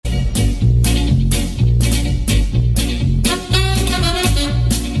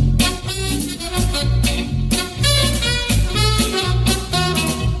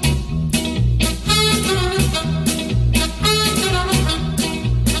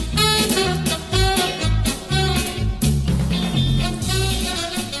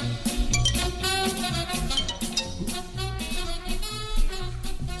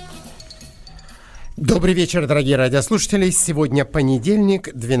Добрый вечер, дорогие радиослушатели. Сегодня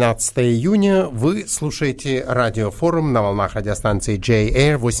понедельник, 12 июня. Вы слушаете радиофорум на волнах радиостанции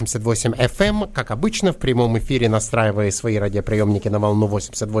J-Air 88 FM. Как обычно, в прямом эфире, настраивая свои радиоприемники на волну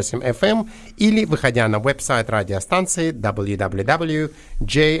 88 FM или выходя на веб-сайт радиостанции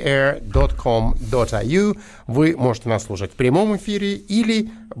www.jair.com.au. Вы можете нас слушать в прямом эфире или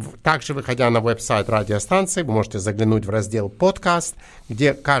также, выходя на веб-сайт радиостанции, вы можете заглянуть в раздел «Подкаст»,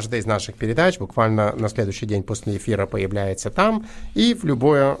 где каждая из наших передач буквально на следующий день после эфира появляется там, и в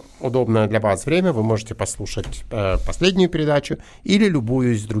любое удобное для вас время вы можете послушать последнюю передачу или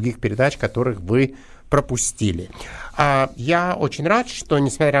любую из других передач, которых вы пропустили. Я очень рад, что,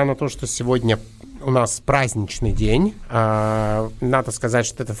 несмотря на то, что сегодня у нас праздничный день, надо сказать,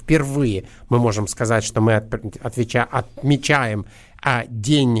 что это впервые мы можем сказать, что мы отмечаем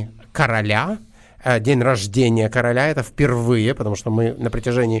День короля, день рождения короля. Это впервые, потому что мы на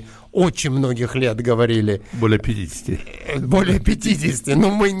протяжении очень многих лет говорили... Более 50. Более 50. Ну,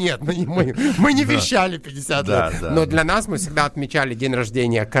 мы нет. Мы не вещали 50 лет. Но для нас мы всегда отмечали день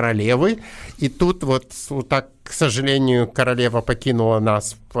рождения королевы. И тут вот так, к сожалению, королева покинула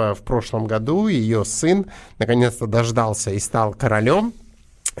нас в прошлом году. Ее сын наконец-то дождался и стал королем.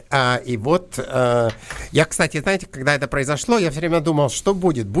 И вот, я, кстати, знаете, когда это произошло, я все время думал, что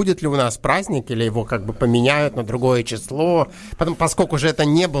будет. Будет ли у нас праздник, или его как бы поменяют на другое число. Поскольку же это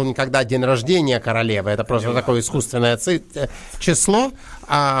не был никогда день рождения королевы, это просто такое искусственное число,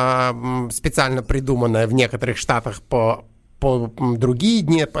 специально придуманное в некоторых штатах по другие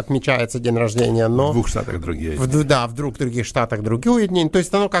дни отмечается день рождения, но... В двух штатах другие дни. В других штатах другие дни. То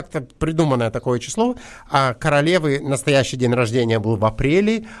есть оно как-то придуманное такое число. А королевы настоящий день рождения был в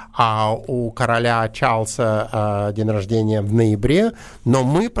апреле, а у короля Чарльза день рождения в ноябре. Но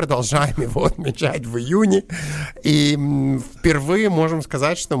мы продолжаем его отмечать в июне. И впервые можем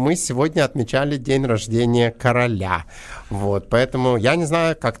сказать, что мы сегодня отмечали день рождения короля. Вот, поэтому я не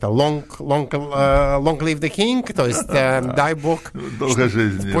знаю, как-то long live the king, то есть дай бог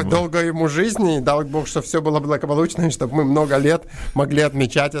долго ему жизни, дай бог, чтобы все было благополучно, и чтобы мы много лет могли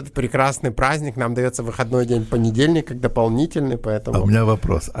отмечать этот прекрасный праздник. Нам дается выходной день понедельник как дополнительный, поэтому... А у меня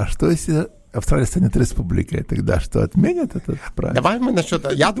вопрос, а что если Австралия станет республикой, тогда что, отменят этот праздник? Давай мы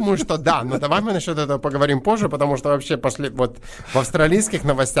я думаю, что да, но давай мы насчет этого поговорим позже, потому что вообще вот в австралийских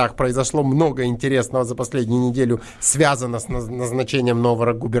новостях произошло много интересного за последнюю неделю, связано с назначением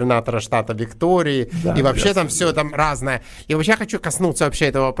нового губернатора штата Виктории, да, и вообще там все там разное. И вообще хочу коснуться вообще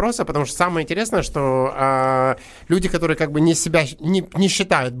этого вопроса, потому что самое интересное, что люди, которые как бы не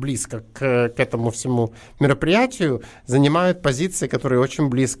считают близко к этому всему мероприятию, занимают позиции, которые очень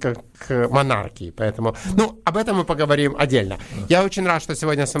близко к монархии, поэтому, об этом мы поговорим отдельно. Я очень рад, что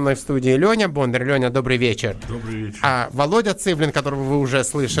сегодня со мной в студии Леня Бондарь. Леня, добрый вечер. Добрый вечер. Володя Цывлин, которого вы уже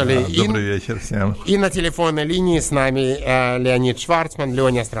слышали. Да, добрый вечер всем. И на телефонной линии с нами Леонид Шварцман.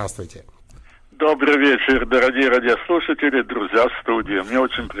 Леня, здравствуйте. Добрый вечер, дорогие радиослушатели, друзья в студии. Мне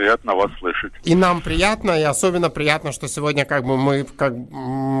очень приятно вас слышать. И нам приятно, и особенно приятно, что сегодня как бы мы,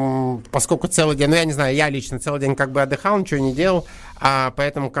 поскольку целый день, я не знаю, я лично целый день как бы отдыхал, ничего не делал,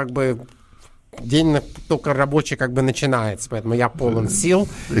 поэтому как бы день только рабочий как бы начинается, поэтому я полон сил,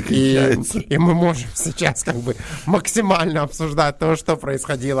 и мы можем сейчас как бы максимально обсуждать то, что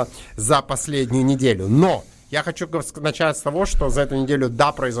происходило за последнюю неделю. Но я хочу начать с того, что за эту неделю,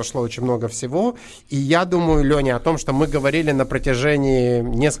 произошло очень много всего, и я думаю, Леня, о том, что мы говорили на протяжении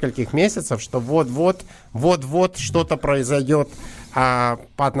нескольких месяцев, что вот что-то произойдет по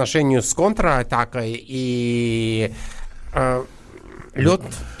отношению с контратакой, и... Лед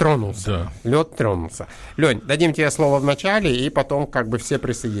тронулся. Да. Лед тронулся. Лень, дадим тебе слово в начале, и потом как бы все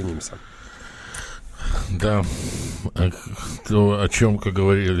присоединимся. Да. То, о чем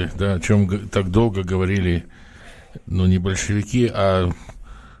говорили, да, о чем так долго говорили, не большевики, а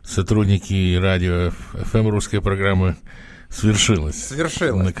сотрудники радио ФМ русской программы, свершилось.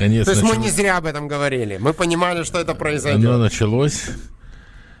 Наконец. То есть мы не зря об этом говорили. Мы понимали, что это произойдет. Оно началось,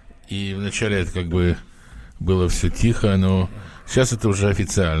 и вначале это как бы было все тихо, но сейчас это уже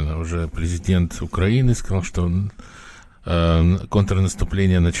официально. Уже президент Украины сказал, что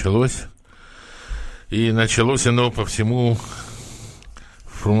контрнаступление началось. И началось оно по всему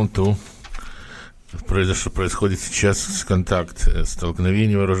фронту. Происходит сейчас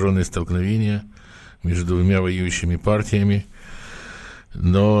вооруженные столкновения между двумя воюющими партиями.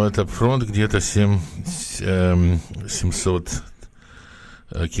 Но это фронт где-то 700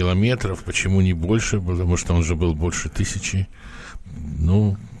 километров. Почему не больше? Потому что он же был больше 1000.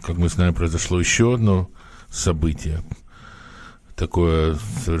 Как мы знаем, произошло еще одно событие. Такое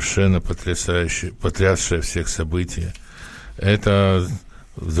совершенно потрясшее всех событие. Это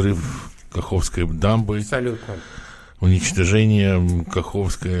взрыв Каховской дамбы. Абсолютно. Уничтожение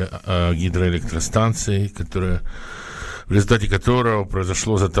Каховской гидроэлектростанции, в результате которого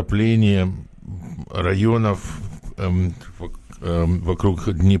произошло затопление районов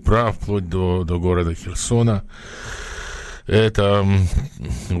вокруг Днепра, вплоть до города Херсона.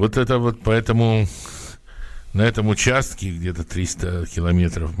 Поэтому на этом участке, где-то 300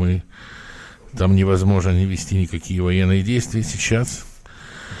 километров, там невозможно не вести никакие военные действия сейчас.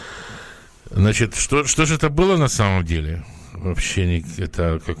 Значит, что же это было на самом деле? Вообще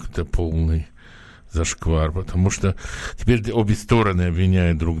это как-то полный зашквар, потому что теперь обе стороны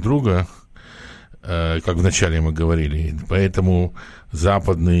обвиняют друг друга, как вначале мы говорили, поэтому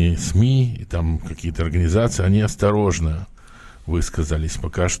западные СМИ и там какие-то организации, они осторожно высказались,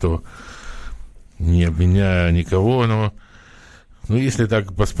 пока что не обвиняя никого, но если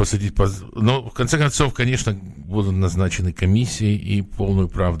так посадить... Но, в конце концов, конечно, будут назначены комиссии, и полную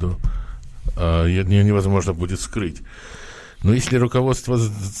правду невозможно будет скрыть. Но если руководство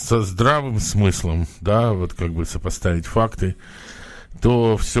со здравым смыслом, да, вот как бы сопоставить факты,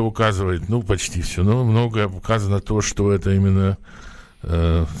 то все указывает, почти все, но многое указано то, что это именно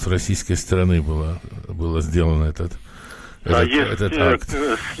с российской стороны было сделано этот акт.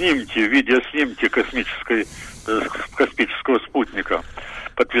 Снимки, видеоснимки космического спутника,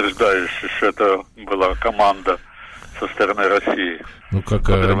 подтверждающие, что это была команда со стороны России.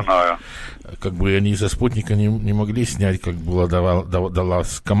 Подрывная. Как бы они со спутника не могли снять, как была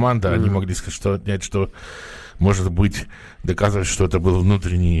далась команда, они могли снять, что, может быть, доказывать, что это был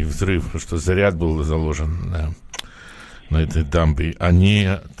внутренний взрыв, что заряд был заложен на этой дамбе. Они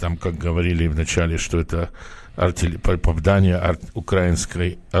там, как говорили вначале, что это попадание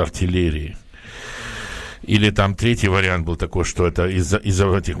украинской артиллерии. Или там третий вариант был такой, что это из-за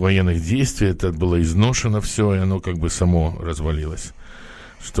этих военных действий это было изношено все, и оно как бы само развалилось.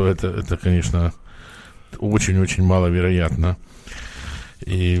 Что это конечно, очень-очень маловероятно.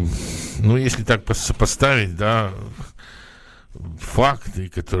 И, если так сопоставить, да, факты,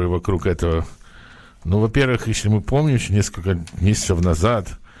 которые вокруг этого... во-первых, если мы помним, несколько месяцев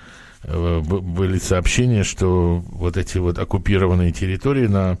назад были сообщения, что вот эти вот оккупированные территории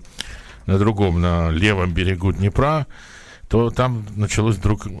на левом берегу Днепра, то там началась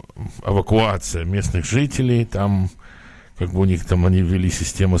вдруг эвакуация местных жителей, там как бы у них там они ввели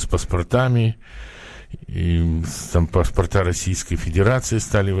систему с паспортами, и там паспорта Российской Федерации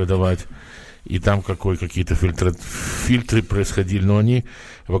стали выдавать, и там какие-то фильтры происходили, но они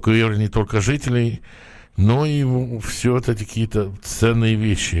эвакуировали не только жителей, но и все это какие-то ценные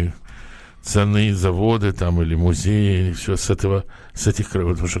вещи, ценные заводы там или музеи, или все с этих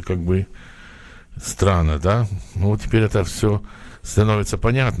краев, уже как бы странно, да? Теперь это все становится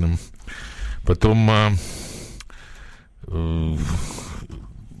понятным. Потом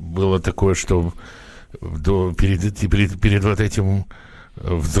было такое, что перед вот этим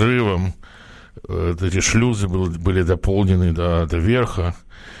взрывом эти шлюзы были дополнены до верха,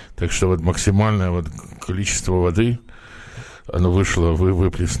 так что вот максимальное количество воды оно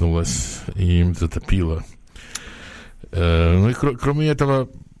выплеснулось и им затопило. И кроме этого,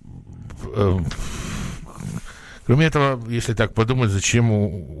 если так подумать, зачем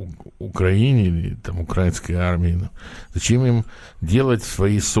Украине или там украинской армии, зачем им делать в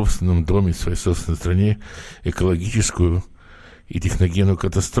своем собственном доме, в своей собственной стране экологическую и техногенную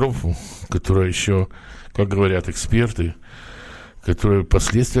катастрофу, которая еще, как говорят эксперты,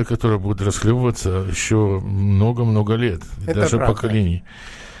 последствия которой будут расхлебываться еще много-много лет, это даже правда. Поколений.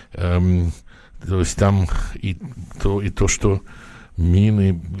 То есть там и то, что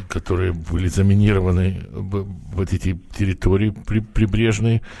мины, которые были заминированы в эти территории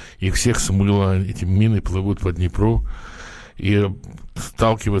прибрежные, их всех смыло, эти мины плывут по Днепру и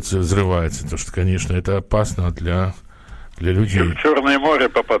сталкиваются, взрываются. Потому что, конечно, это опасно для людей. И в Черное море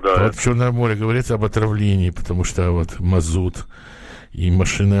попадают. В Черное море говорится об отравлении, потому что мазут и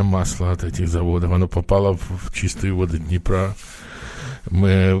машинное масло от этих заводов, оно попало в чистые воды Днепра.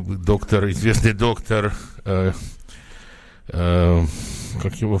 Известный доктор, как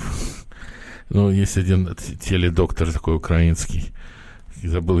его, есть один теледоктор такой украинский,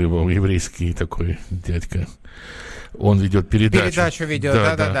 забыл его, еврейский такой дядька. Он ведет передачу ведет,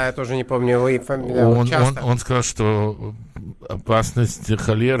 да, я тоже не помню его фамилию. Он сказал, что опасность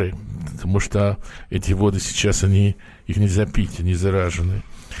холеры, потому что эти воды сейчас, их нельзя пить, они заражены.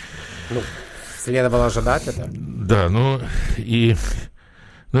 Следовало ожидать это. Да, и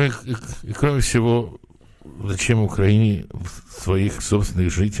кроме всего, зачем Украине своих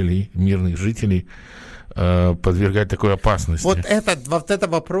собственных жителей, мирных жителей, подвергать такой опасности. Вот это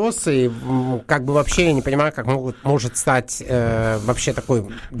вопросы, как бы вообще я не понимаю, как может стать вообще такое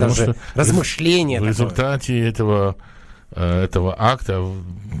даже размышление. В результате этого акта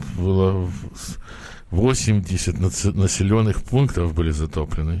было 80 населенных пунктов были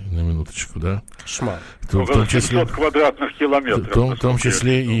затоплены, на минуточку, да? Кошмар. В том числе 700 квадратных километров. В том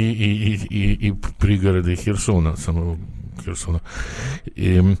числе и пригороды Херсона, самого Херсона.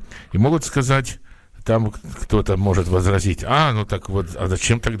 И могут сказать, там кто-то может возразить, ну так вот, а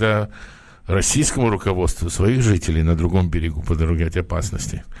зачем тогда российскому руководству своих жителей на другом берегу подвергать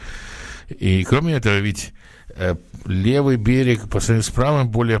опасности? И кроме этого, ведь левый берег по сравнению с правым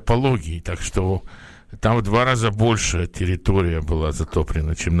более пологий, так что там в 2 раза больше территория была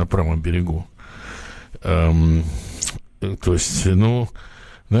затоплена, чем на правом берегу. То есть, на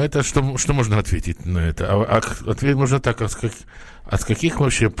это что можно ответить на это? Ответить можно так, с каких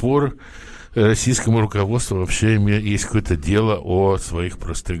вообще пор российскому руководству вообще есть какое-то дело о своих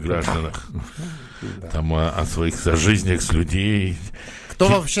простых гражданах, там, о своих жизнях с людей. Кто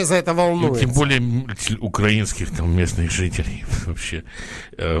вообще за это волнуется? Тем более украинских там местных жителей вообще.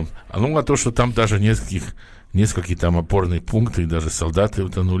 А то, что там даже несколько там опорные пункты, и даже солдаты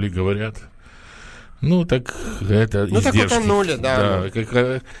утонули, говорят. Так это издержки. Так утонули, да.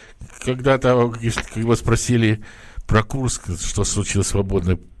 Когда-то, когда спросили про Курск, что случилось с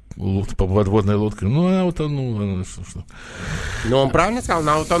подводной лодкой, она утонула. Он правильно сказал,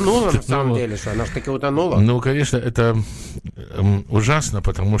 она утонула на самом деле, что она же таки утонула. Конечно, это ужасно,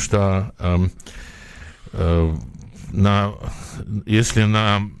 потому что если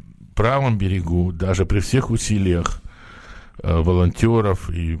на правом берегу, даже при всех усилиях волонтеров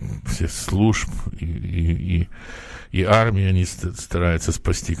и всех служб и армии, они стараются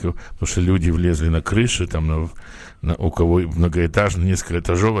спасти, потому что люди влезли на крыши, там у кого многоэтажные, несколько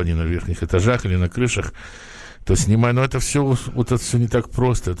этажов, они на верхних этажах или на крышах, то снимая, это все не так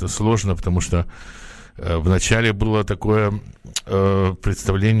просто, это сложно, потому что вначале было такое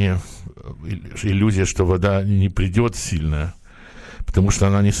представление, иллюзия, что вода не придет сильная, потому что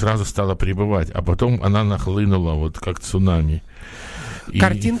она не сразу стала прибывать, а потом она нахлынула, как цунами.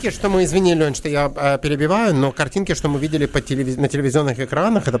 Картинки, что мы, извини, Лёнь, что я перебиваю, но картинки, что мы видели на телевизионных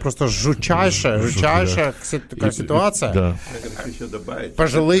экранах, это просто жутчайшая ситуация. Да. Еще добавить,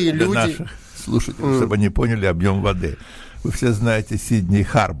 пожилые люди. Наших слушателей, чтобы они поняли объем воды. Вы все знаете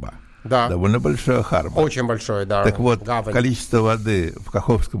Сидней-Харбор. Да. Довольно большое Харбор. Очень большое, да. Так вот, гавань. количество воды в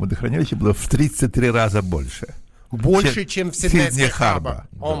Каховском водохранилище было в 33 раза больше. Больше, чем в Сидней-Харбор.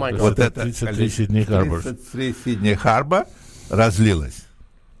 О май гад. Вот это 33 Сидней-Харбор. 33 Сидней-Харбор разлилось.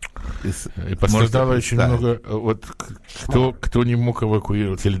 И пострадало очень много, кто не мог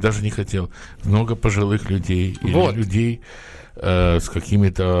эвакуироваться или даже не хотел. Много пожилых людей или людей с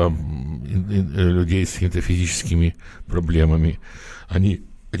какими-то людей с какими-то физическими проблемами. Они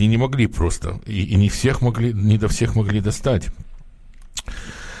не могли просто, и не до всех могли достать.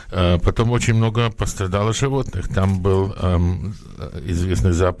 Потом очень много пострадало животных. Там был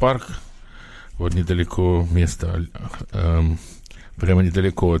известный зоопарк, недалеко места, прямо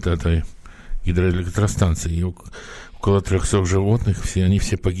недалеко от этой гидроэлектростанции. И около 300 животных, они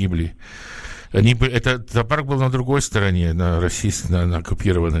все погибли. Этот зоопарк был на другой стороне, на российской, на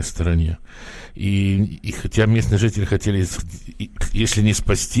оккупированной стороне. И хотя местные жители хотели, если не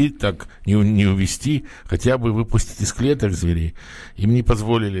спасти, так не увезти, хотя бы выпустить из клеток зверей, им не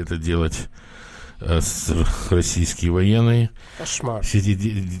позволили это делать российские военные. Кошмар. Все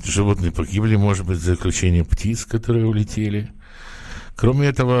эти животные погибли, может быть, за исключением птиц, которые улетели. Кроме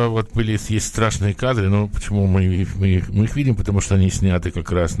этого, есть страшные кадры, но почему мы их видим? Потому что они сняты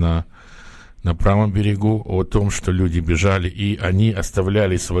как раз на правом берегу, о том, что люди бежали, и они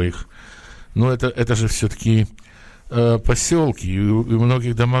оставляли своих... это же все-таки поселки, и в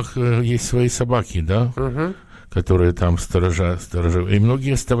многих домах есть свои собаки, да, которые там сторожат. И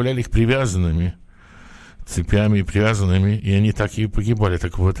многие оставляли их привязанными, цепями привязанными, и они так и погибали.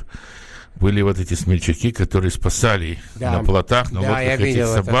 Так вот, были эти смельчаки, которые спасали на плотах, на лодках этих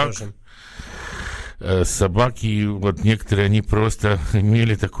собак. Собаки, некоторые, они просто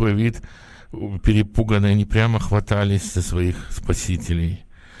имели такой вид, перепуганные, они прямо хватались за своих спасителей.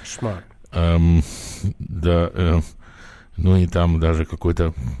 Кошмар. И там даже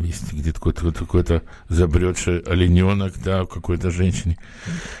есть где-то какой-то забредший олененок, да, какой-то женщине.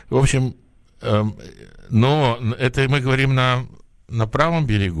 В общем, но это мы говорим на правом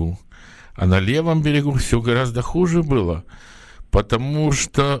берегу, а на левом берегу все гораздо хуже было, потому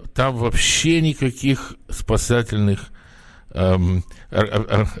что там вообще никаких спасательных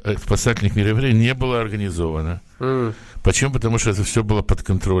мероприятий не было организовано. Почему? Потому что это все было под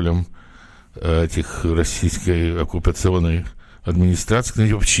контролем этих российской оккупационной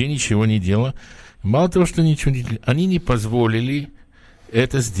администрации, вообще ничего не делала. Мало того, что ничего не делали, они не позволили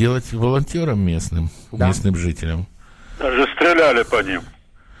это сделать волонтерам местным, местным жителям. Даже стреляли по ним.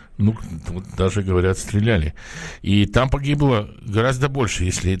 Ну, вот даже, говорят, стреляли. И там погибло гораздо больше.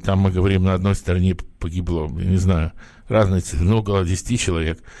 Если там мы говорим, на одной стороне погибло, я не знаю, разные цифры, но около 10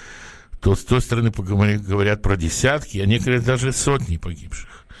 человек, то с той стороны говорят про десятки, а некоторые даже сотни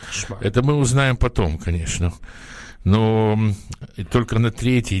погибших. Это мы узнаем потом, конечно. Но только на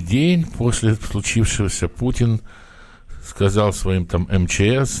третий день после случившегося Путин сказал своим там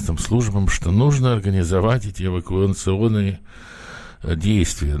МЧС, там, службам, что нужно организовать эти эвакуационные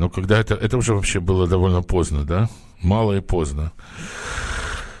действия. Но когда это уже вообще было довольно поздно, да? Мало и поздно.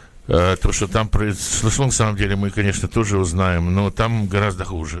 То, что там произошло, на самом деле, мы, конечно, тоже узнаем, но там гораздо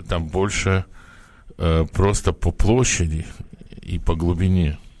хуже. Там больше просто по площади и по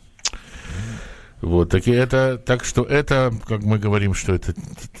глубине. Вот, так что это, как мы говорим, что это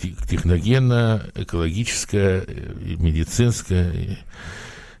техногенная, экологическая, медицинская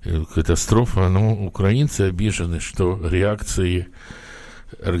катастрофа. Но украинцы обижены, что реакции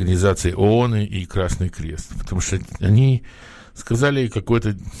организации ООН и Красный Крест. Потому что они сказали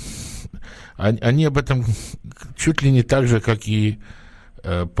какой-то... Они об этом чуть ли не так же, как и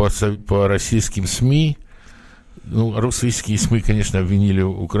по российским СМИ. Ну, российские СМИ, конечно, обвинили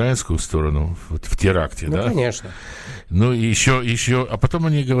украинскую сторону в теракте, да? Конечно. Ну, и еще, а потом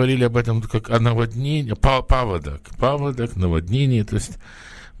они говорили об этом как о наводнении, паводок, наводнении, то есть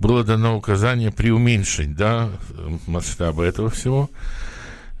было дано указание преуменьшить, да, масштабы этого всего.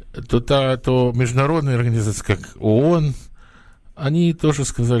 То международные организации, как ООН, они тоже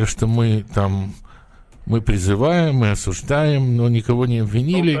сказали, что мы призываем, мы осуждаем, но никого не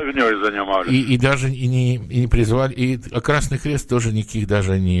обвинили. И даже не призвали. А Красный Крест тоже никаких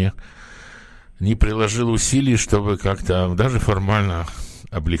даже не приложил усилий, чтобы как-то даже формально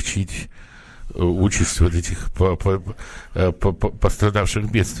облегчить участь вот этих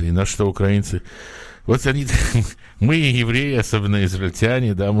пострадавших бедствий. На что украинцы... Вот они, мы, евреи, особенно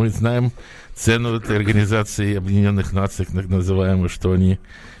израильтяне, да, мы знаем цену этой Организации Объединенных Наций, так называемой, что они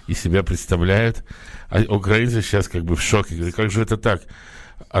из себя представляют. А украинцы сейчас как бы в шоке. Говорят, как же это так?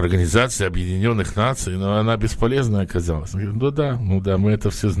 Организация Объединенных Наций, но она бесполезная оказалась. Ну да, мы это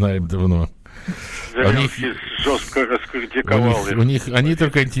все знаем давно. Зеленский жестко раскритиковал их.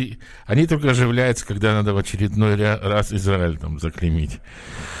 Они только оживляются, когда надо в очередной раз Израиль там заклеймить.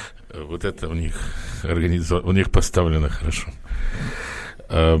 Вот это у них поставлено хорошо.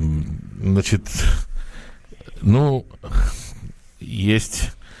 Значит,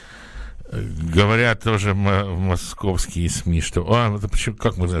 есть... Говорят тоже московские СМИ, что... это почему,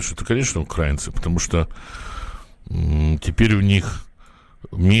 как мы знаем, что это, конечно, украинцы, потому что теперь у них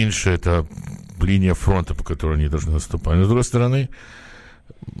меньше эта линия фронта, по которой они должны наступать. Но, с другой стороны,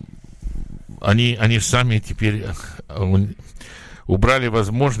 они сами теперь убрали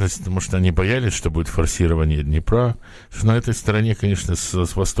возможность, потому что они боялись, что будет форсирование Днепра, что на этой стороне, конечно,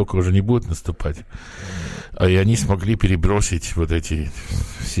 с востока уже не будут наступать. И они смогли перебросить вот эти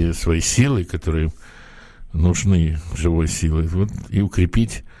все свои силы, которые нужны, живой силой, и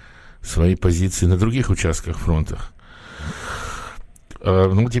укрепить свои позиции на других участках фронта.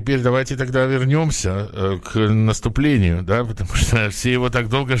 Теперь давайте тогда вернемся к наступлению, да, потому что все его так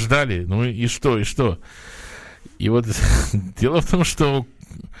долго ждали. И что? И вот дело в том, что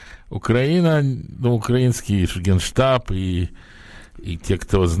Украина, украинский Генштаб и те,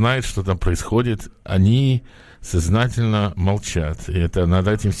 кто знает, что там происходит, они сознательно молчат. И это над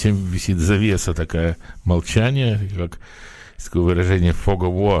этим всем висит завеса такая молчания, как такое выражение fog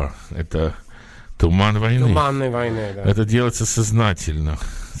of war. Это туман войны. Туманной войны, да. Это делается сознательно.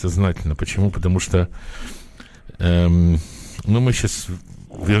 Почему? Потому что мы сейчас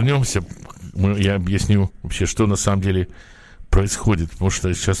вернемся, я объясню вообще, что на самом деле происходит, потому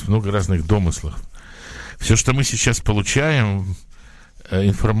что сейчас много разных домыслов. Все, что мы сейчас получаем,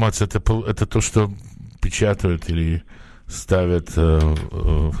 информация, это то, что печатают или ставят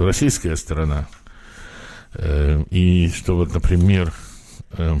российская сторона. И что вот, например,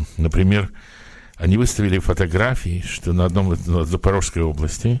 они выставили фотографии, что на одном из Запорожской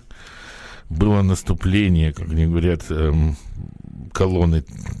области было наступление, как они говорят, колонны,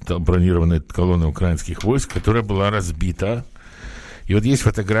 бронированной колонны украинских войск, которая была разбита. И вот есть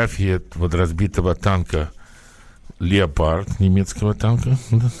фотография вот разбитого танка «Леопард», немецкого танка,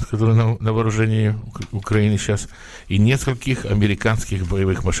 который на вооружении Украины сейчас, и нескольких американских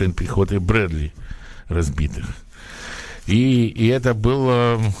боевых машин пехоты «Брэдли» разбитых. И это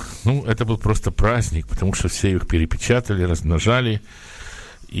было, это был просто праздник, потому что все их перепечатали, размножали.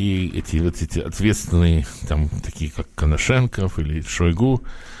 И эти ответственные, там, такие как Коношенков или Шойгу,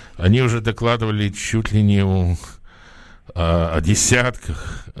 они уже докладывали чуть ли не о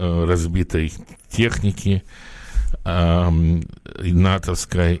десятках разбитой техники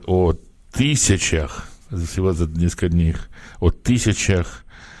натовской, о тысячах, всего за несколько дней, о тысячах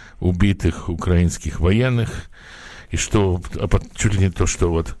убитых украинских военных, и что чуть ли не то, что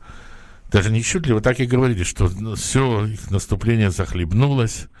вот, даже не чуть ли, вот так и говорили, что все, их наступление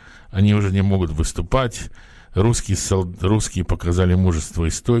захлебнулось, они уже не могут выступать, русские показали мужество и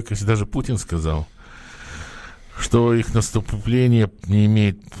стойкость, даже Путин сказал, что их наступление не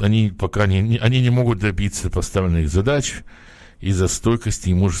имеет, они не могут добиться поставленных задач из-за стойкости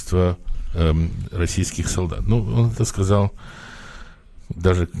и мужества российских солдат. Ну, он это сказал,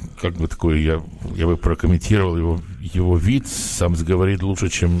 даже как бы такой, я бы прокомментировал его вид, сам говорит лучше,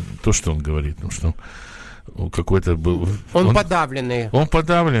 чем то, что он говорит, потому что какой-то был... Он подавленный. Он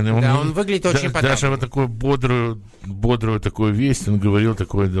подавленный. Да, он выглядит очень подавленный. Даже вот такую бодрую такую весть он говорил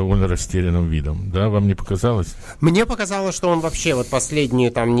такой довольно растерянным видом. Да, вам не показалось? Мне показалось, что он вообще вот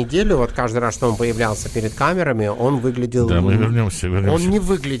последнюю там неделю, вот каждый раз, что он появлялся перед камерами, он выглядел... Да, мы вернемся. Он не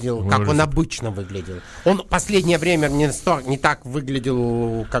выглядел, как он обычно выглядел. Он последнее время не так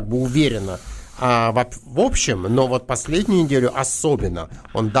выглядел как бы уверенно. В общем, но вот последнюю неделю особенно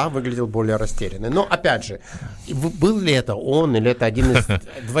он, да, выглядел более растерянный. Но, опять же, был ли это он, или это один из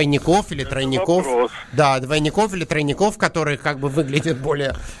двойников или тройников? Да, двойников или тройников, которые как бы выглядят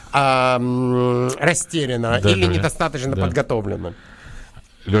более растерянно или недостаточно подготовленно.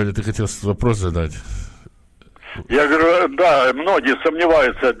 Лёля, ты хотел вопрос задать? Я говорю, да, многие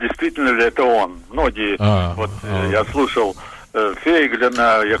сомневаются, действительно ли это он. Многие, я слушал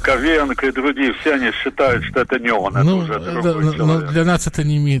Фейглина, Яковенко и другие, все они считают, что это не он, это уже другой человек. Но для нас это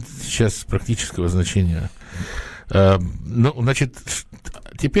не имеет сейчас практического значения. Ну, значит,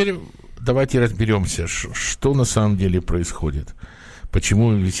 теперь давайте разберемся, что на самом деле происходит.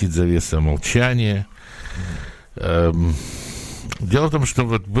 Почему висит завеса молчания. Дело в том, что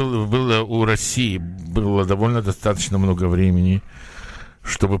вот было у России было довольно достаточно много времени,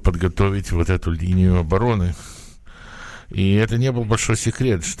 чтобы подготовить вот эту линию обороны. И это не был большой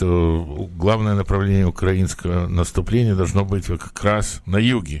секрет, что главное направление украинского наступления должно быть как раз на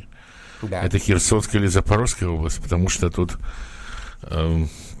юге. Да. Это Херсонская или Запорожская область, потому что тут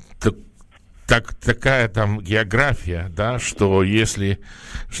такая там география, да, что если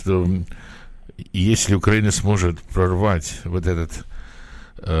Украина сможет прорвать вот эту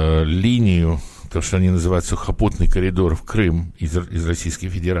линию, то, что они называют сухопутный коридор в Крым из Российской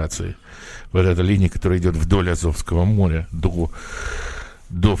Федерации, вот эта линия, которая идет вдоль Азовского моря до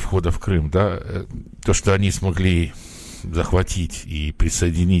входа в Крым, да, то, что они смогли захватить и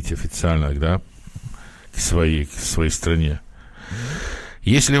присоединить официально, да, к своей стране.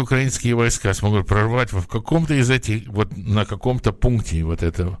 Если украинские войска смогут прорвать в каком-то из этих, вот на каком-то пункте вот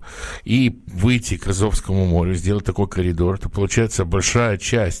этого, и выйти к Азовскому морю, сделать такой коридор, то получается большая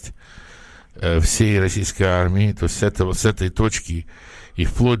часть всей российской армии, то есть с этой точки и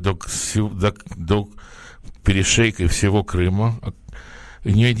вплоть до перешейка всего Крыма, у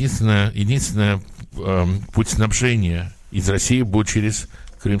нее единственное путь снабжения из России будет через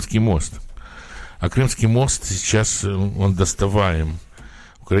Крымский мост. А Крымский мост сейчас, он доставаем.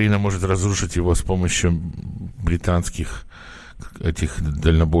 Украина может разрушить его с помощью британских этих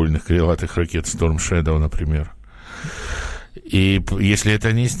дальнобойных крылатых ракет Storm Shadow, например. И если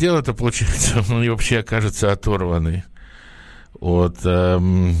это не сделать, то, получается, он вообще окажется оторванный от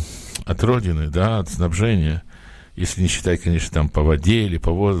родины, да, от снабжения, если не считать, конечно, там по воде или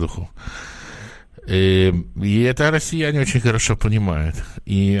по воздуху. И это россияне очень хорошо понимают.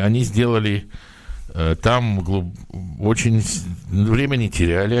 И они сделали там очень время не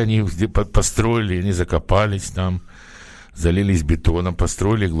теряли, они построили, они закопались там, залились бетоном,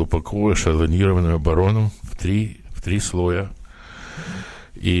 построили глубоко эшелонированную оборону в три слоя.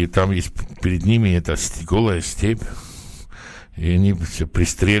 И там есть перед ними это голая степь, и они все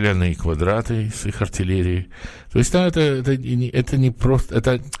пристреленные квадраты с их артиллерии. То есть там это не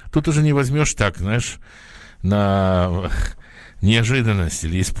просто... Тут уже не возьмешь так, знаешь, на неожиданность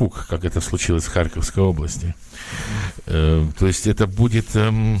или испуг, как это случилось в Харьковской области. То есть это будет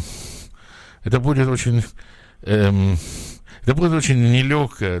очень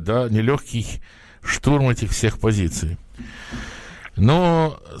нелегкое, да, нелегкий штурм этих всех позиций.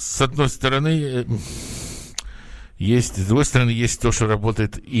 Но с одной стороны есть, с другой стороны есть то, что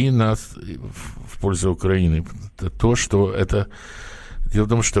работает и в пользу Украины. То, что это... Дело в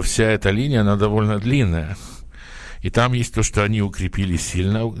том, что вся эта линия, она довольно длинная. И там есть то, что они укрепили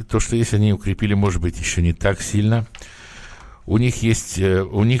сильно. То, что если они укрепили, может быть, еще не так сильно. у них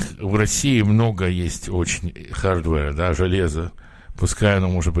в России много есть очень хардвера, да, железа. Пускай оно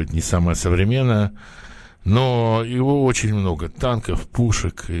может быть не самое современное, но его очень много. Танков,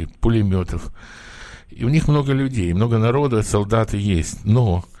 пушек и пулеметов. И у них много людей, много народа, солдаты есть.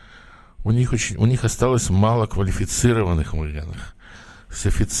 Но у них осталось мало квалифицированных военных, с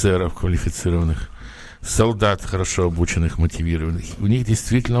офицеров квалифицированных, солдат хорошо обученных, мотивированных. У них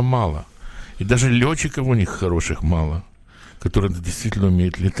действительно мало. И даже летчиков у них хороших мало, которые действительно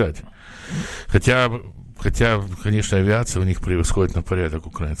умеют летать. Хотя, конечно, авиация у них превосходит на порядок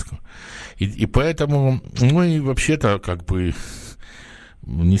украинскую. И поэтому, ну и вообще-то, как бы,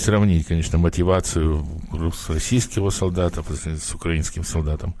 не сравнить, конечно, мотивацию российского солдата с украинским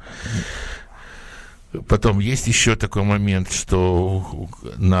солдатом. Потом есть еще такой момент, что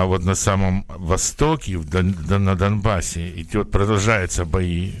на самом востоке, на Донбассе, продолжаются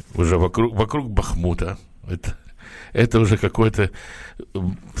бои уже вокруг Бахмута. Это уже какое-то,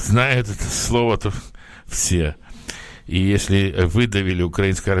 знают это слово-то все. И если выдавили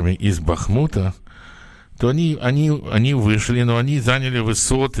украинскую армию из Бахмута, то они вышли, но они заняли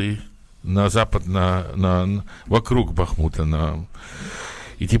высоты на запад, вокруг Бахмута.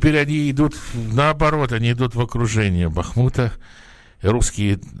 И теперь они идут наоборот, они идут в окружение Бахмута.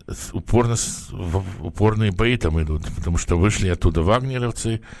 Русские упорные бои там идут, потому что вышли оттуда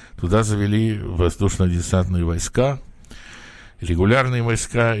вагнеровцы, туда завели воздушно-десантные войска, регулярные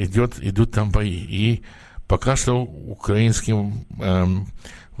войска, идут там бои. И пока что украинским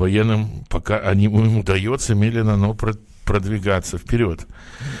военным, пока им удается медленно, но продвигаться вперед.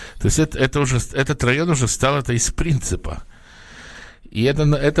 То есть этот район уже стал из принципа. И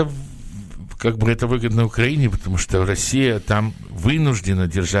это как бы это выгодно Украине, потому что Россия там вынуждена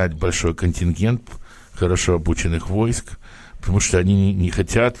держать большой контингент хорошо обученных войск, потому что они не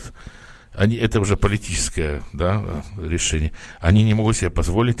хотят, это уже политическое, да, решение, они не могут себе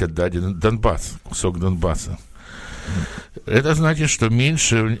позволить отдать Донбасс, кусок Донбасса. Это значит, что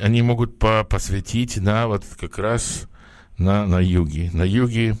меньше они могут посвятить как раз на юге на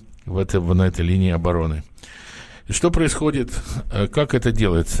этой линии обороны. И что происходит, как это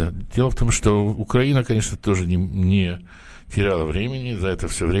делается? Дело в том, что Украина, конечно, тоже не теряла времени, за это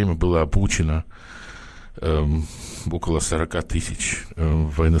все время было обучено около 40 тысяч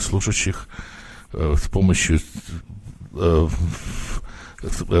военнослужащих с помощью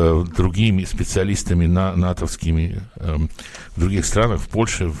другими специалистами натовскими в других странах, в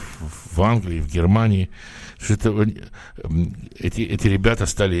Польше, в Англии, в Германии. Эти ребята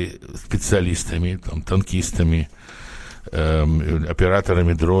стали специалистами, танкистами,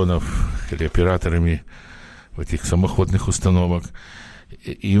 операторами дронов или операторами этих самоходных установок.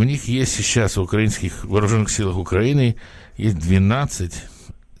 И у них есть сейчас в украинских вооруженных силах Украины есть 12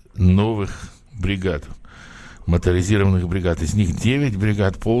 новых бригад, моторизированных бригад. Из них 9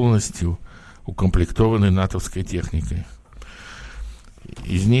 бригад полностью укомплектованы натовской техникой.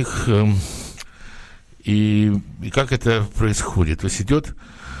 Из них... И как это происходит? То есть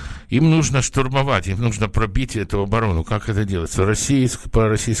им нужно штурмовать, им нужно пробить эту оборону. Как это делается? По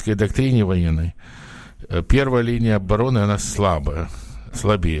российской доктрине военной первая линия обороны, она слабее.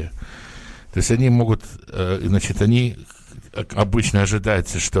 То есть они могут, они обычно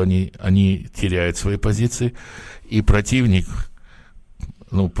ожидается, что они теряют свои позиции, и противник,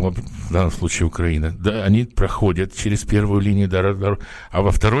 в данном случае Украина, да, они проходят через первую линию, а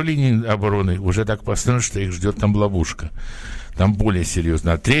во второй линии обороны уже так построено, что их ждет там ловушка. Там более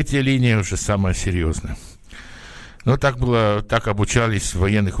серьезно. А третья линия уже самая серьезная. Так обучались в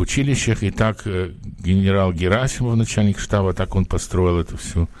военных училищах, и так генерал Герасимов, начальник штаба, так он построил эту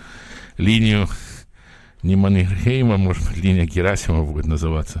всю линию. Не Маннергейма, может быть, линия Герасимова будет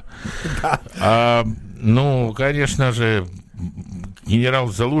называться. Конечно же,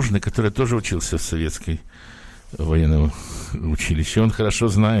 генерал Залужный, который тоже учился в советской военном училище, он хорошо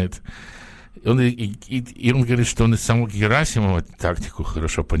знает. Он говорит, что он и самого Герасимова тактику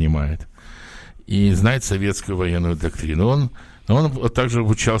хорошо понимает. И знает советскую военную доктрину. Он также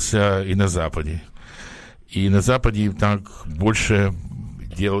обучался и на Западе. И на Западе так больше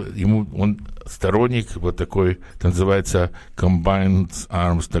делал, он сторонник такой, это называется Combined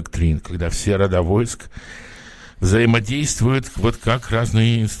Arms Doctrine, когда все рода войск взаимодействуют как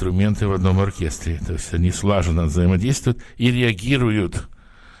разные инструменты в одном оркестре. То есть они слаженно взаимодействуют и реагируют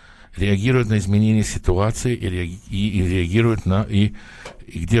на изменения ситуации, и реагируют и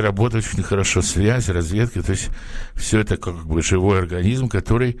где работает очень хорошо связь, разведка. То есть все это как бы живой организм,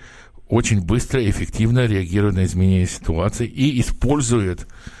 который очень быстро и эффективно реагирует на изменения ситуации и использует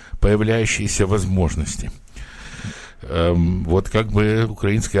появляющиеся возможности. Как бы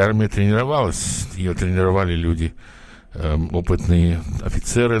украинская армия тренировалась, ее тренировали люди опытные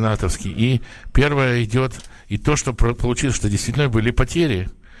офицеры натовские. И первое идет, и то, что получилось, что действительно были потери.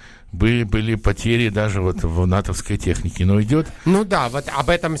 Были потери даже вот в натовской технике. Но идет... Ну да, вот об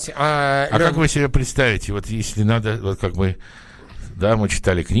этом... как вы себе представите, вот если надо, вот как мы... Да, мы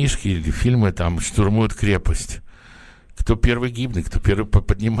читали книжки или фильмы, там штурмуют крепость. Кто первый гибнет, кто первый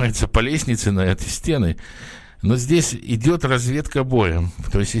поднимается по лестнице на эти стены. Но здесь идет разведка боем.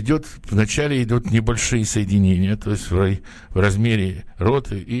 То есть вначале идут небольшие соединения, то есть в размере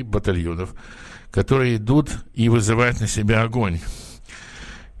роты и батальонов, которые идут и вызывают на себя огонь.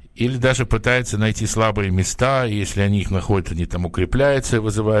 Или даже пытаются найти слабые места, и если они их находят, они там укрепляются и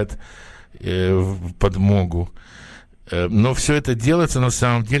вызывают подмогу. Но все это делается на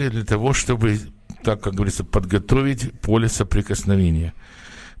самом деле для того, чтобы, так как говорится, подготовить поле соприкосновения.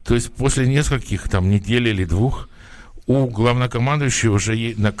 То есть после нескольких там недель или двух у главнокомандующего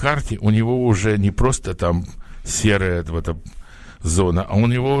уже на карте, у него уже не просто там серая эта зона, а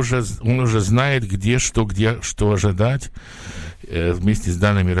он уже знает, где что ожидать, вместе с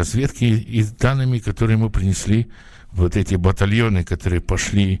данными разведки и с данными, которые мы принесли вот эти батальоны, которые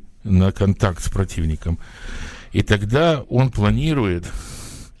пошли на контакт с противником. И тогда он планирует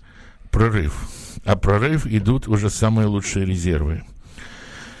прорыв. А прорыв идут уже самые лучшие резервы.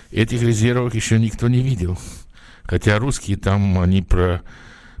 Этих резервов еще никто не видел. Хотя русские там, они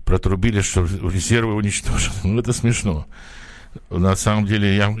протрубили, что резервы уничтожены. Ну, это смешно. На самом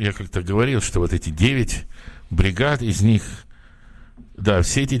деле, я как-то говорил, что вот эти 9 бригад, из них... Да,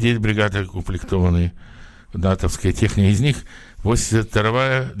 все эти 9 бригад укомплектованы натовской техникой. Из них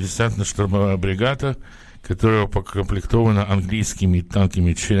 82-я десантно-штурмовая бригада, которая укомплектована английскими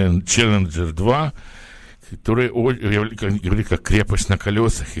танками Challenger-2, которые, как крепость на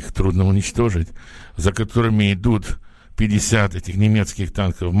колесах, их трудно уничтожить, за которыми идут 50 этих немецких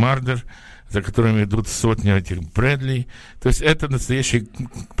танков Мардер, за которыми идут сотни этих Брэдли. То есть это настоящий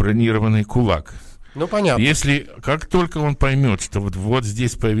бронированный кулак. Ну, понятно. Если, как только он поймет, что вот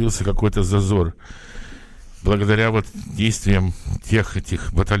здесь появился какой-то зазор, благодаря вот действиям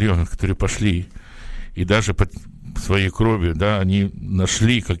этих батальонов, которые пошли, и даже под своей кровью, да, они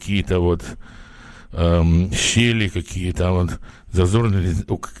нашли какие-то вот щели, какие-то вот зазорные,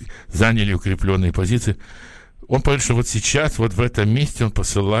 заняли укрепленные позиции, он понимает, что вот сейчас, вот в этом месте он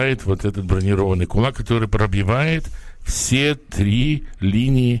посылает вот этот бронированный кулак, который пробивает все 3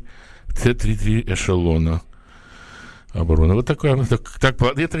 линии, все 3 эшелона обороны. Вот такое,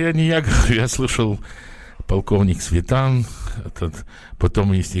 это не я говорю, я слышал полковник Светан,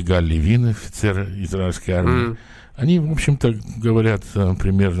 потом есть и Галь Левин, офицер израильской армии. Они, в общем-то, говорят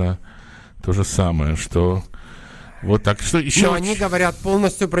примерно то же самое, что вот так. Что еще? Но они говорят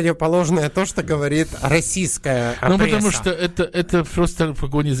полностью противоположное то, что говорит российская пресса. Ну, потому что это просто в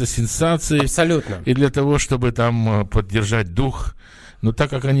погоне за сенсацией. Абсолютно. И для того, чтобы там поддержать дух. Но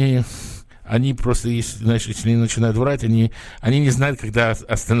так как они просто, если они начинают врать, они не знают, когда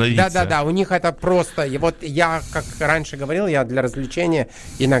остановиться. Да, у них это просто... И вот я, как раньше говорил, я для развлечения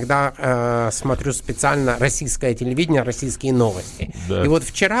иногда смотрю специально российское телевидение, российские новости. Да. И вот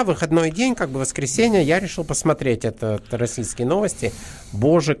вчера, выходной день, как бы воскресенье, я решил посмотреть это российские новости.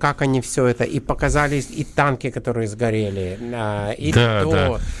 Боже, как они все это... И показали и танки, которые сгорели, и да,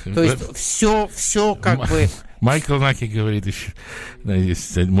 то. Да. То есть все как бы... Майкл Наки говорит еще,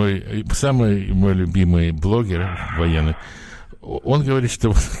 самый мой любимый блогер военный, он говорит,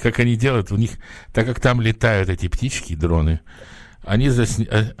 что как они делают, у них, так как там летают эти птички, дроны, они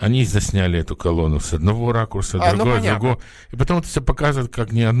засняли эту колонну с одного ракурса, другого, и потом это все показывают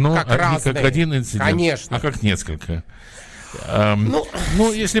как не одно, как один инцидент, конечно. А как несколько.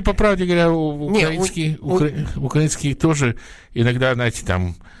 Если по правде говоря, украинские тоже иногда, знаете,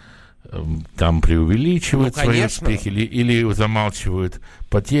 там преувеличивают свои успехи или замалчивают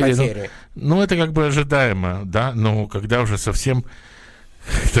потери. Ну, это как бы ожидаемо, да, но когда уже совсем,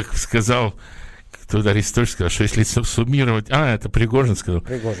 так сказал, кто-то Аристотель сказал, что если суммировать... это Пригожин сказал.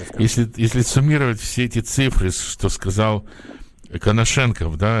 Если суммировать все эти цифры, что сказал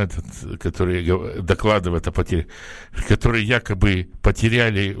Коношенков, да, который докладывает о потерях, которые якобы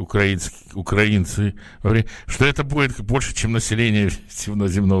потеряли украинцы, что это будет больше, чем население всего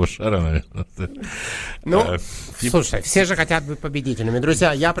земного шара, наверное. Слушай, все же хотят быть победителями.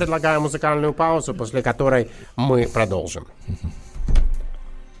 Друзья, я предлагаю музыкальную паузу, после которой мы продолжим.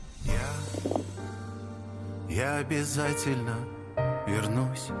 Я обязательно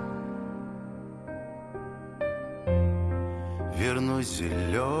вернусь. Вернусь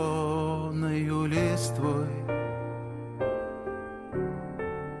зеленою листвой,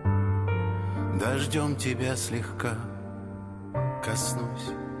 дождем тебя слегка коснусь.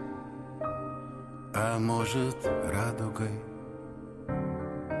 а может, радугой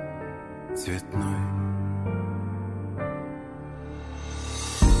цветной.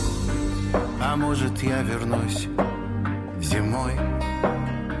 А может, я вернусь зимой,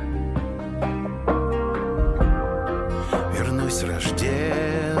 вернусь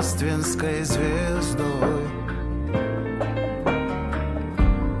рождественской звездой,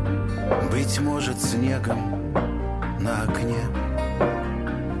 быть может, снегом на окне,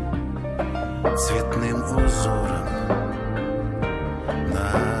 цветным узором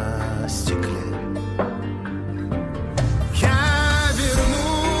на стекле.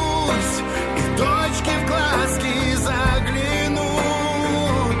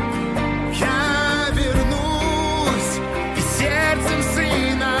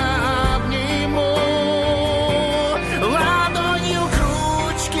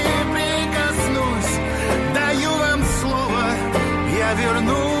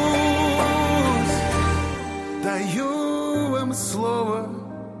 Слово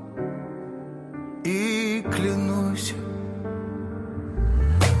и клянусь,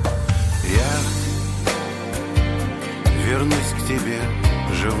 я вернусь к тебе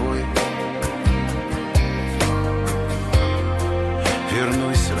живой,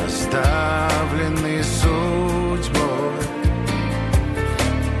 вернусь расставленный судьбой,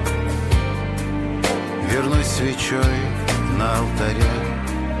 вернусь свечой на алтаре,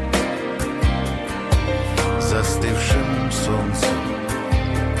 застывшим солнцем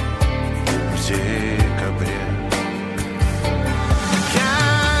в декабре.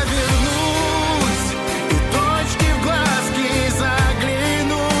 Я вернусь и точки в глазки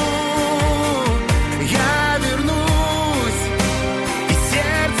загляну. Я вернусь и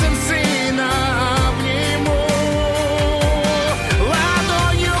сердцем сына обниму.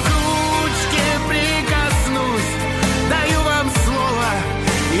 Ладонью к ручке прикоснусь. Даю вам слово,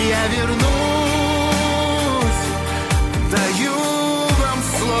 я вернусь. Даю вам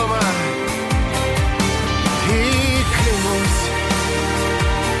слово и клянусь.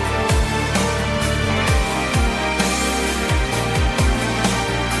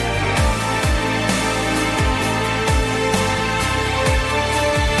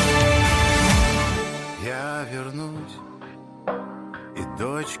 Я вернусь и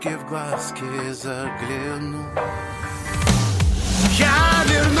дочке в глазки загляну. Я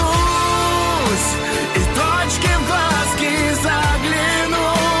вернусь и точки в глазки загляну.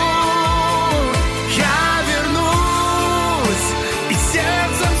 Я вернусь и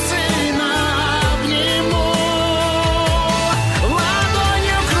сердцем сына обниму.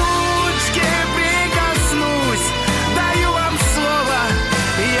 Ладонью к ручке прикоснусь. Даю вам слово,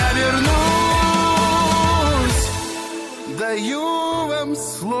 я вернусь. Даю вам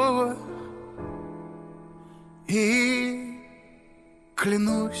слово и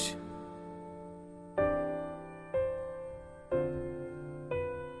клянусь.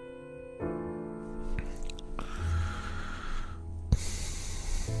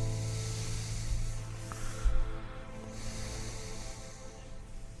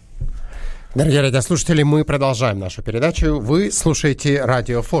 Дорогие радиослушатели, мы продолжаем нашу передачу. Вы слушаете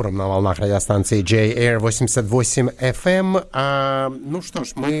радиофорум на волнах радиостанции J-Air 88 FM. Ну что ж,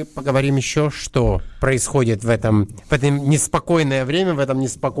 мы поговорим еще, что происходит в это неспокойное время, в этом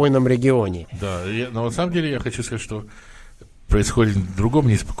неспокойном регионе. Да, но на самом деле я хочу сказать, что происходит в другом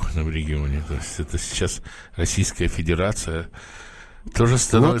неспокойном регионе. То есть это сейчас Российская Федерация тоже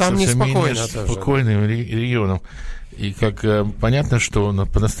становится все менее спокойным регионом. И как понятно, что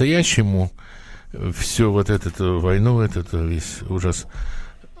по-настоящему все вот эту войну, этот весь ужас,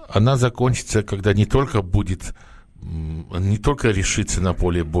 она закончится, когда не только решится на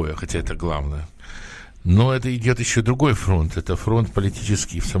поле боя, хотя это главное, но это идет еще другой фронт, это фронт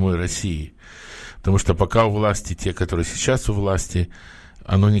политический в самой России. Потому что пока у власти те, которые сейчас у власти,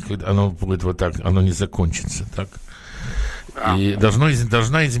 оно будет вот так, оно не закончится, так? И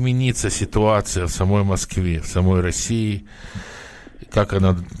должна измениться ситуация в самой Москве, в самой России, как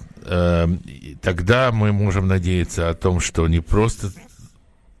она... тогда мы можем надеяться о том, что не просто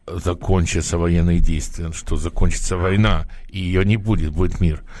закончатся военные действия, что закончится война, и ее не будет, будет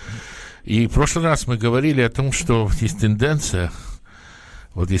мир. И в прошлый раз мы говорили о том, что есть тенденция,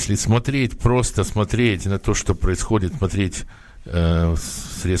 вот если просто смотреть на то, что происходит, смотреть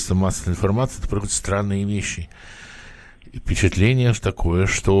средства массовой информации, то происходят странные вещи. Впечатление такое,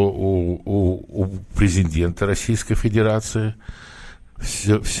 что у президента Российской Федерации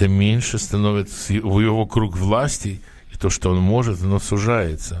все меньше становится, его круг власти, и то, что он может, оно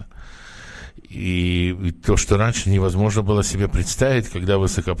сужается. И то, что раньше невозможно было себе представить, когда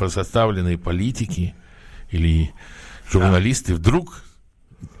высокопоставленные политики или журналисты вдруг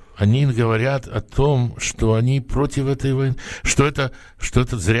они говорят о том, что они против этой войны, что это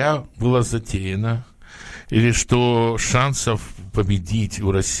зря было затеяно, или что шансов победить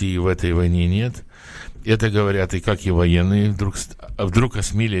у России в этой войне нет. Это говорят и как и военные вдруг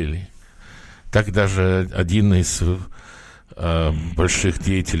осмелели. Так даже один из больших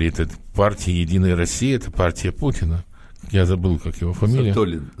деятелей этой партии «Единая Россия», это партия Путина. Я забыл, как его фамилия.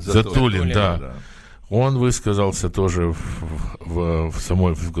 Затулин, да. Он высказался тоже в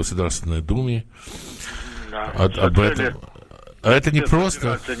самой Государственной Думе об этом. А это не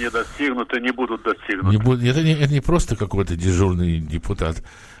просто... Не достигнуты, не будут достигнуты. Это не просто какой-то дежурный депутат.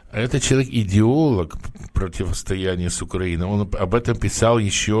 А это человек-идеолог противостояния с Украиной. Он об этом писал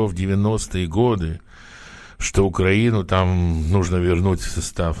еще в 90-е годы, что Украину там нужно вернуть в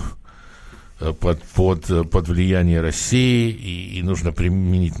состав под влияние России, и нужно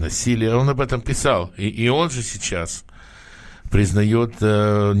применить насилие. Он об этом писал. И он же сейчас признает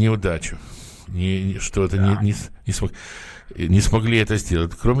неудачу, что это не смогли это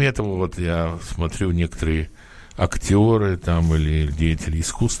сделать. Кроме этого, вот я смотрю, некоторые актеры там или деятели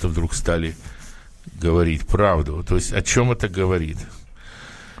искусства вдруг стали говорить правду. То есть о чем это говорит?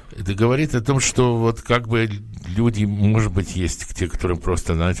 Это говорит о том, что вот как бы люди, может быть, есть те, которым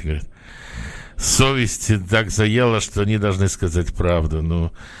просто, знаете, говорят, совесть так заела, что они должны сказать правду.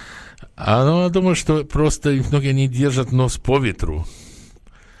 Ну, я думаю, что просто многие не держат нос по ветру.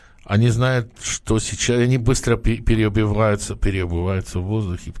 Они знают, что сейчас они быстро переобуваются в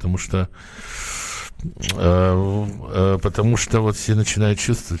воздухе, потому что вот все начинают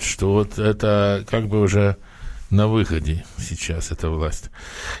чувствовать, что вот это как бы уже на выходе сейчас эта власть.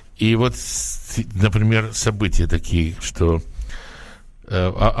 И вот, например, события такие, что...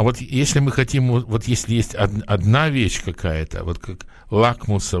 вот если мы хотим, вот если есть одна вещь какая-то, вот как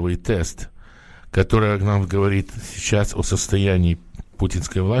лакмусовый тест, который нам говорит сейчас о состоянии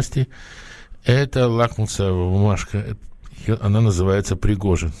путинской власти, это лакмусовая бумажка, она называется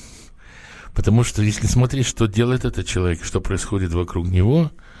Пригожин. Потому что если смотреть, что делает этот человек, что происходит вокруг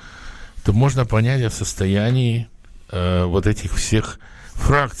него, то можно понять о состоянии вот этих всех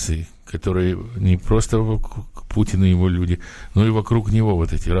фракций, которые не просто вокруг Путина и его люди, но и вокруг него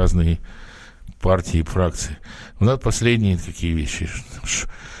вот эти разные партии и фракции. У нас последние такие вещи.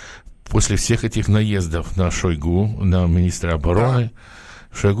 После всех этих наездов на Шойгу, на министра обороны,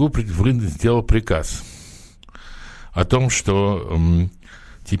 Шойгу сделал приказ о том, что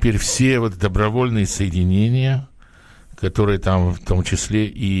теперь все вот добровольные соединения, которые там, в том числе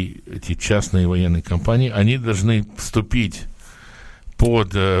и эти частные военные компании, они должны вступить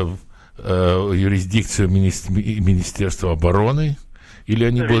под юрисдикцию Министерства обороны, или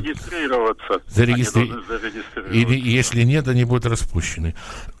они будут зарегистрироваться. Или если нет, они будут распущены.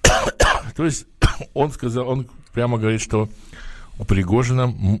 То есть он прямо говорит, что у Пригожина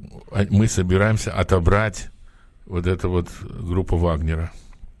мы собираемся отобрать вот эту вот группу Вагнера.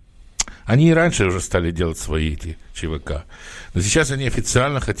 Они и раньше уже стали делать свои эти ЧВК. Но сейчас они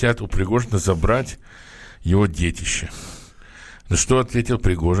официально хотят у Пригожина забрать его детище. На что ответил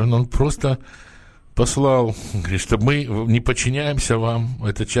Пригожин? Он просто послал, говорит, что мы не подчиняемся вам,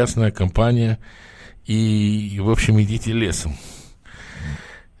 это частная компания, и, в общем, идите лесом.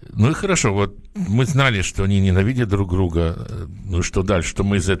 Ну и хорошо, вот мы знали, что они ненавидят друг друга, ну что дальше, что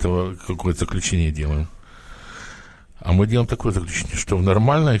мы из этого какое-то заключение делаем? А мы делаем такое заключение, что в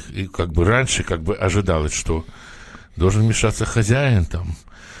нормальной, и как бы раньше как бы ожидалось, что должен вмешаться хозяин, там,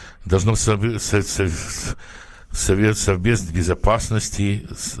 должно Совбез безопасности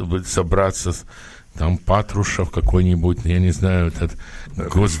собраться, там Патрушев какой-нибудь, я не знаю, этот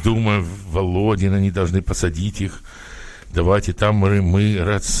Госдума, Володин, они должны посадить их. Давайте там мы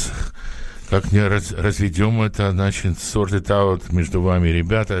разведем это, значит, sort it out между вами,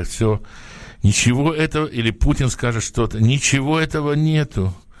 ребята, все. Ничего этого, или Путин скажет что-то, ничего этого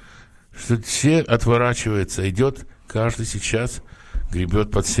нету. Что все отворачиваются, идет, каждый сейчас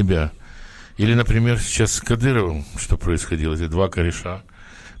гребет под себя. Или, например, сейчас с Кадыровым, что происходило, эти два кореша,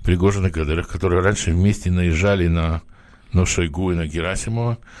 Пригожин и Кадыров, которые раньше вместе наезжали на Шойгу и на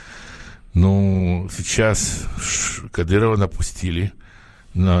Герасимова. Ну, сейчас Кадырова напустили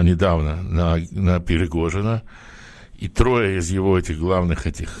недавно на Пригожина, и трое из его этих главных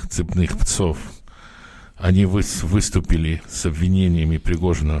этих цепных псов, они выступили с обвинениями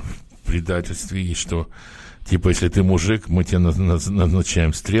Пригожина в предательстве, и что, типа, если ты мужик, мы тебе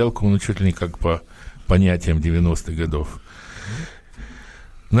назначаем стрелку, ну, чуть ли не как по понятиям 90-х годов.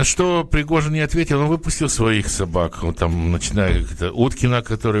 На что Пригожин не ответил, он выпустил своих собак, вот там, начиная как-то Уткина,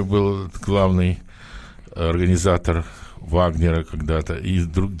 который был главный организатор Вагнера когда-то, и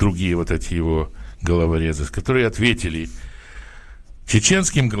другие вот эти его головорезы, которые ответили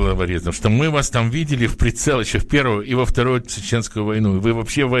чеченским головорезам, что мы вас там видели в прицел еще в Первую и во Вторую Чеченскую войну, и вы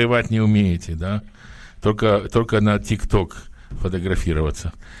вообще воевать не умеете, да? Только на ТикТок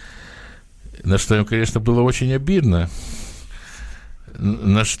фотографироваться. На что им, конечно, было очень обидно.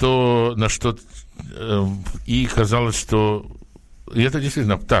 На что и казалось, что... И это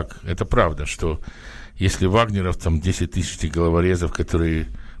действительно так, это правда, что если вагнеров там 10 тысяч головорезов, которые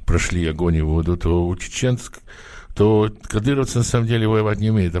прошли огонь и воду, то у чеченцев... то кадыровцы на самом деле воевать не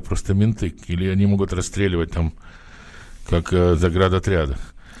умеют, это просто менты. Или они могут расстреливать там, как заградотряды.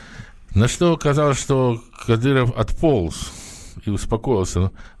 На что оказалось, что Кадыров отполз и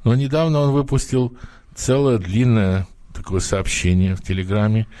успокоился. Но недавно он выпустил целое длинное такое сообщение в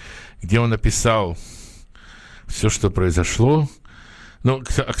Телеграме, где он описал все, что произошло. Ну,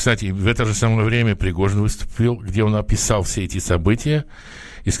 кстати, в это же самое время Пригожин выступил, где он описал все эти события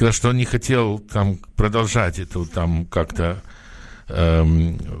и сказал, что он не хотел там продолжать это там как-то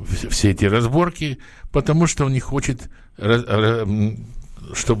все эти разборки, потому что он не хочет,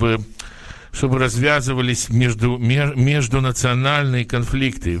 чтобы развязывались междунациональные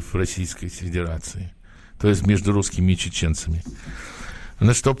конфликты в Российской Федерации, то есть между русскими и чеченцами.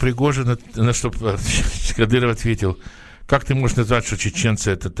 На что Кадыров ответил: как ты можешь назвать, что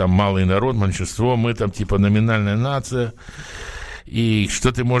чеченцы это там малый народ, меньшинство, мы там типа номинальная нация, и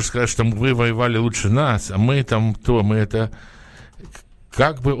что ты можешь сказать, что вы воевали лучше нас, а мы там то, мы это...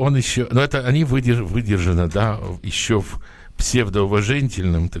 Как бы он еще... Но это они выдержаны, да, еще в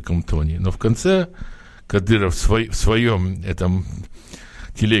псевдоуважительном таком тоне. Но в конце Кадыров в своем этом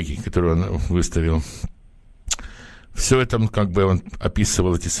телеге, который он выставил, все это как бы он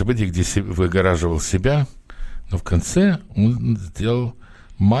описывал эти события, где выгораживал себя, но в конце он сделал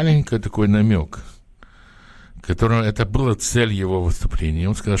маленький такой намек, который это была цель его выступления.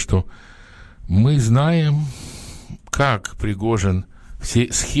 Он сказал, что мы знаем, как Пригожин,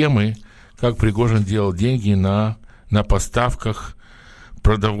 все схемы, как Пригожин делал деньги на поставках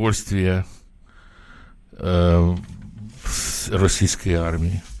продовольствия российской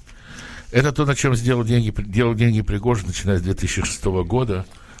армии. Это то, на чем делал деньги Пригожин, начиная с 2006 года,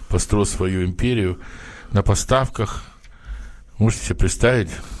 построил свою империю на поставках. Можете себе представить,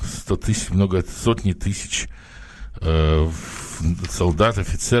 100 тысяч, сотни тысяч солдат,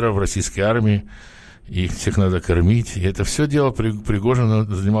 офицеров российской армии, и их всех надо кормить. И это все дело Пригожин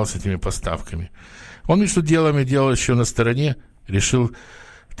занимался этими поставками. Он между делами делал еще на стороне, решил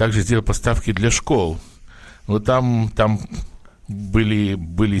также сделать поставки для школ. Вот там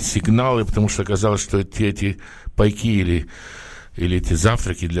были сигналы, потому что оказалось, что эти пайки или эти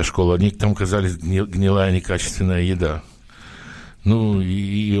завтраки для школы, они там казались гнилая, некачественная еда. Ну,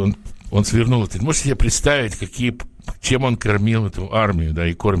 и он свернул это. Можете себе представить, чем он кормил эту армию, да,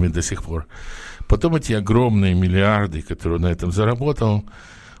 и кормит до сих пор. Потом эти огромные миллиарды, которые он на этом заработал,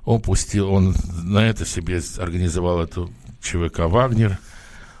 он на это себе организовал эту ЧВК «Вагнер».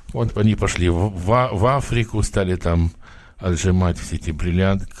 Вот они пошли в Африку, стали там отжимать все эти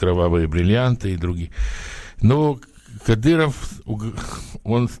кровавые бриллианты и другие. Но Кадыров,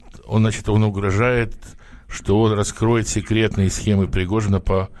 он угрожает, что он раскроет секретные схемы Пригожина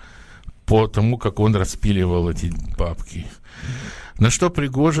по тому, как он распиливал эти бабки. На что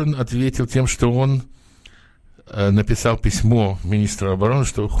Пригожин ответил тем, что он написал письмо министру обороны,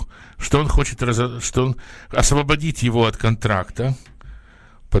 что он хочет освободить его от контракта,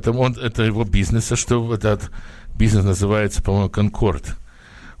 потому это его бизнеса, что этот бизнес называется, по-моему, «Конкорд».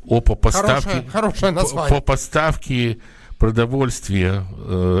 Хорошее название. По поставке продовольствия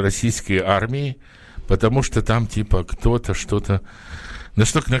российской армии, потому что там типа кто-то что-то...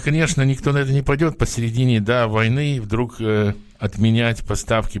 конечно, никто на это не пойдет посередине войны вдруг отменять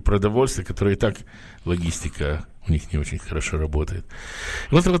поставки продовольствия, которые и так логистика у них не очень хорошо работает.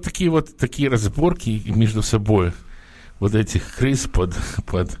 Вот такие разборки между собой вот этих крыс под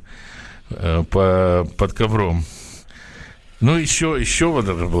ковром. Ну, еще вот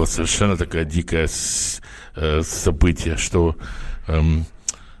это было совершенно такое дикое событие, что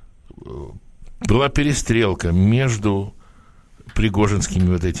была перестрелка между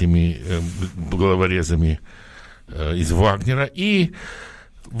пригожинскими вот этими головорезами из Вагнера и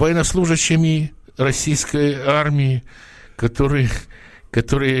военнослужащими российской армии, которые,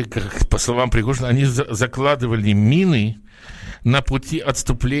 по словам Пригожина, они закладывали мины на пути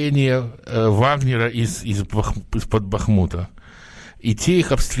отступления Вагнера из-под Бахмута. И те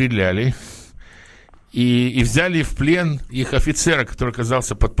их обстреляли, и взяли в плен их офицера, который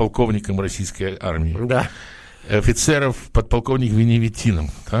оказался подполковником российской армии. Да. Офицеров подполковник Веневитином.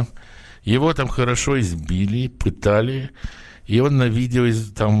 Да? Его там хорошо избили, пытали, и он на видео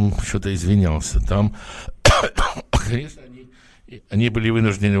там что-то извинялся. Там, конечно, они они были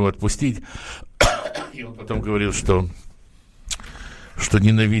вынуждены его отпустить. И он потом говорил, что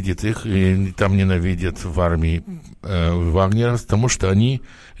ненавидит их, и там ненавидят в армии Вагнера, потому что они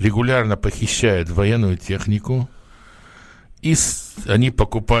регулярно похищают военную технику, и они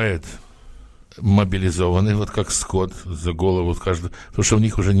покупают мобилизованные, вот как скот, за голову каждого, потому что у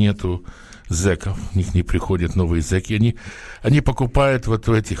них уже нету зэков, у них не приходят новые зэки, они покупают вот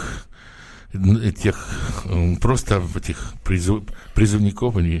этих просто этих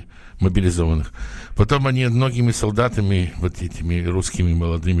призывников, они мобилизованных. Потом они многими солдатами, вот этими русскими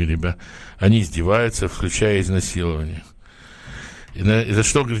молодыми ребят, они издеваются, включая изнасилование. И за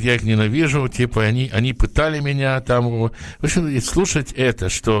что, говорит, я их ненавижу, типа, они пытали меня там. В общем, слушать это,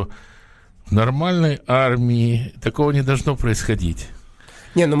 что в нормальной армии такого не должно происходить.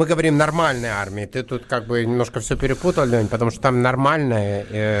 Не, ну мы говорим нормальной армии. Ты тут как бы немножко все перепутал, Лень, потому что там нормальная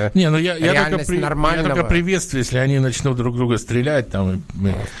я только приветствую, если они начнут друг друга стрелять, там,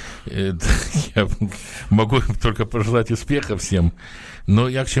 я могу им только пожелать успеха всем. Но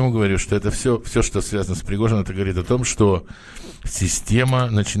я к чему говорю, что это все, что связано с Пригожиным, это говорит о том, что система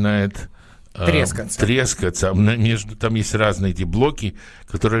начинает трескаться. Там есть разные эти блоки,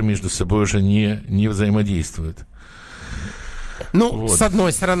 которые между собой уже не взаимодействуют. Ну, вот. С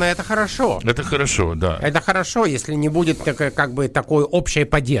одной стороны, это хорошо. Это хорошо, да. Это хорошо, если не будет как бы такой общей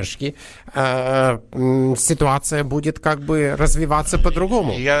поддержки, ситуация будет как бы развиваться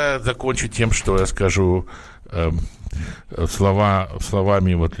по-другому. Я закончу тем, что я скажу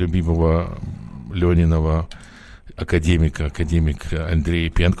словами вот любимого Лёниного академик Андрей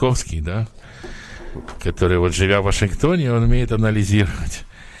Пьянковский, да, который вот, живя в Вашингтоне, он умеет анализировать.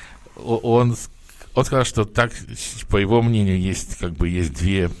 Он сказал, что так, по его мнению, есть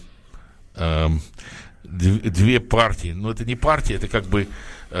две партии. Но это не партии, это как бы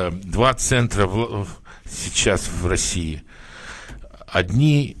два центра сейчас в России.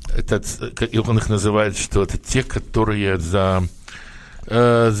 Одни, он их называет, что это те, которые за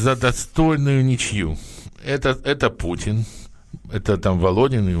достойную ничью. Это Путин, это там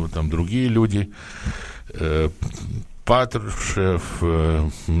Володин и вот там другие люди, Патрушев,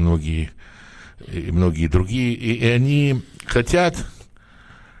 многие другие, и они хотят,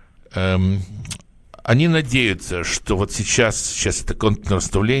 они надеются, что вот сейчас это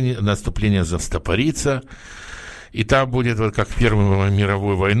контрнаступление застопорится, и там будет, вот как в Первую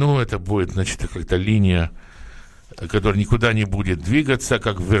мировую войну, это будет, значит, какая-то линия, которая никуда не будет двигаться,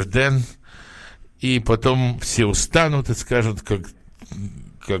 как Верден, и потом все устанут и скажут, как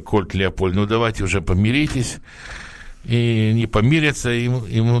Кольт Леопольд, ну давайте уже помиритесь. И не помирятся,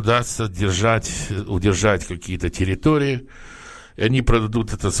 им удастся удержать какие-то территории, и они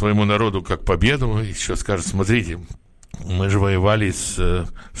продадут это своему народу как победу, и еще скажут, смотрите, мы же воевали с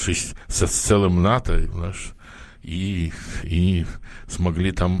целым НАТО, и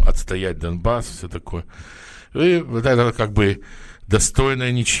смогли там отстоять Донбасс, все такое. И вот это как бы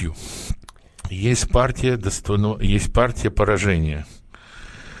достойная ничью. Есть партия поражения.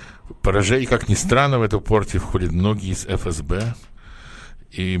 Поражение, как ни странно, в эту партию входят многие из ФСБ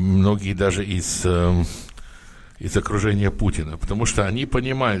и многие даже из окружения Путина, потому что они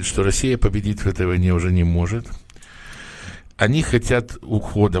понимают, что Россия победить в этой войне уже не может. Они хотят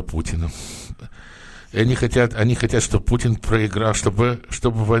ухода Путина. И они хотят, чтобы Путин проиграл, чтобы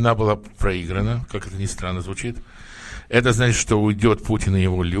война была проиграна, как это ни странно звучит. Это значит, что уйдет Путин и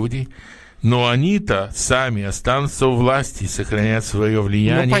его люди. Но они-то сами останутся у власти и сохранят свое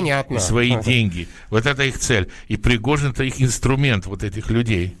влияние и свои деньги. Вот это их цель. И Пригожин — это их инструмент, вот этих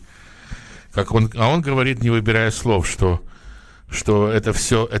людей. Он говорит, не выбирая слов, что это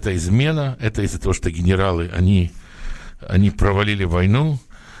все, это измена, это из-за того, что генералы, они провалили войну,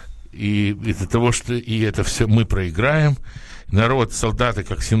 и из-за того, что и это все мы проиграем. Народ, солдаты,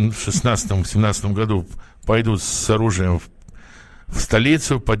 как в 16-17 году, пойдут с оружием в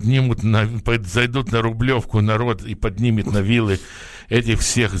столицу, зайдут на Рублевку народ и поднимет на виллы этих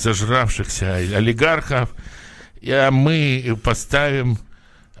всех зажравшихся олигархов, мы,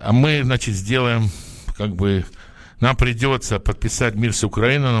 значит, сделаем, как бы, нам придется подписать мир с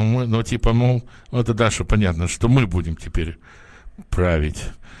Украиной, это дальше понятно, что мы будем теперь править.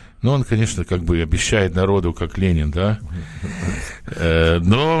 Но он, конечно, как бы обещает народу, как Ленин, да?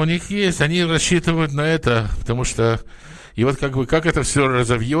 Но у них есть, они рассчитывают на это, потому что и вот как это все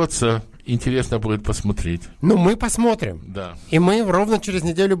разовьется, интересно будет посмотреть. Ну, мы посмотрим. Да. И мы ровно через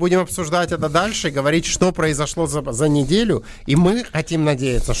неделю будем обсуждать это дальше, говорить, что произошло за неделю. И мы хотим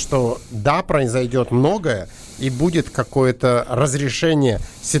надеяться, что да, произойдет многое, и будет какое-то разрешение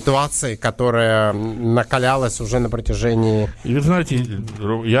ситуации, которая накалялась уже на протяжении... И вы знаете,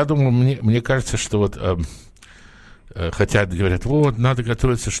 я думаю, мне кажется, что вот хотят, говорят, вот, надо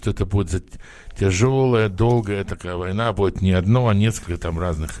готовиться, что это будет тяжелая, долгая такая война, будет не одно, а несколько там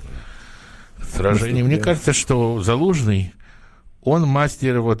разных сражений. Мне кажется, что Залужный, он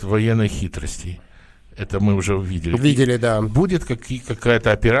мастер вот военной хитрости. Это мы уже увидели. Видели, да. Будет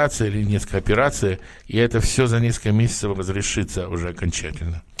какая-то операция или несколько операций, и это все за несколько месяцев разрешится уже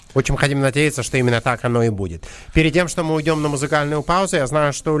окончательно. Очень хотим надеяться, что именно так оно и будет. Перед тем, что мы уйдем на музыкальную паузу, я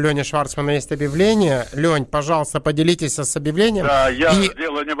знаю, что у Лени Шварцмана есть объявление. Лень, пожалуйста, поделитесь с объявлением. Да, я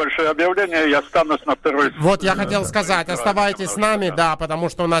сделаю небольшое объявление, я останусь на второй... Вот я хотел сказать, оставайтесь с нами, да, потому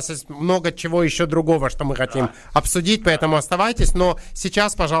что у нас есть много чего еще другого, что мы хотим обсудить, поэтому оставайтесь. Но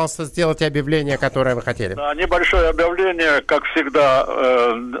сейчас, пожалуйста, сделайте объявление, которое вы хотели. Да, небольшое объявление. Как всегда,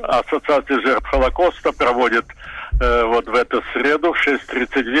 Ассоциация жертв Холокоста проводит вот в эту среду в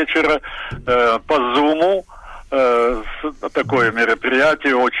 6:30 вечера по Zoom такое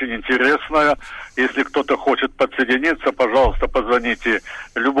мероприятие, очень интересное. Если кто-то хочет подсоединиться, пожалуйста, позвоните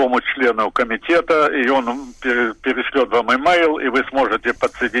любому члену комитета, и он перешлет вам имейл, и вы сможете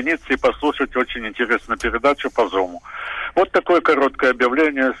подсоединиться и послушать очень интересную передачу по Zoom. Вот такое короткое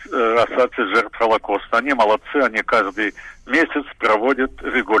объявление Ассоциации жертв Холокоста. Они молодцы, они каждый месяц проводят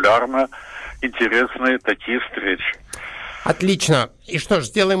регулярно интересные такие встречи. Отлично. И что ж,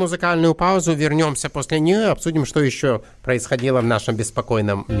 сделаем музыкальную паузу, вернемся после нее и обсудим, что еще происходило в нашем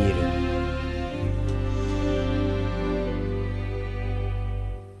беспокойном мире.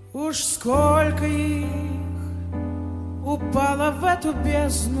 Уж сколько их упало в эту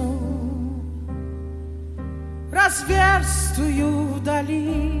бездну, разверстую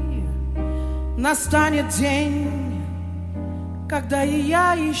вдали. Настанет день, когда и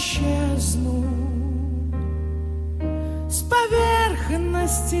я исчезну с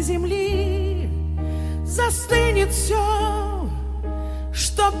поверхности земли. Застынет все,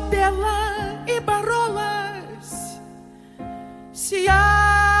 что пело и боролось, сияло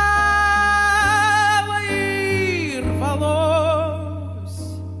и рвалось.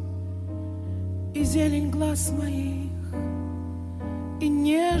 И зелень глаз моих, и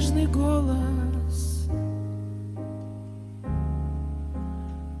нежный голос,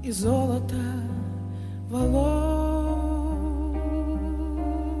 и золото волос.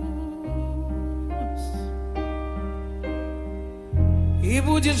 И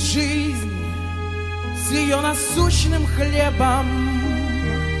будет жизнь с ее насущным хлебом,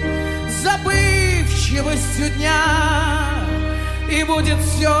 забывчивостью дня, и будет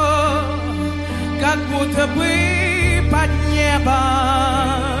все, как будто бы под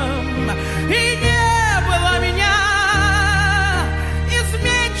небом. И не было меня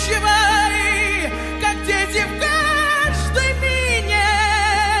изменчивой, как дети в каждой мине.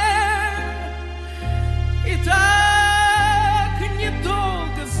 И так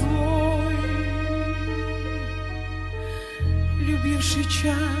недолго злой, любивший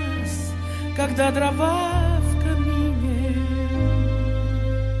час, когда дрова в камине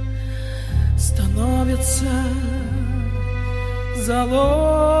становятся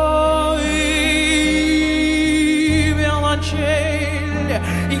золой. Виолончель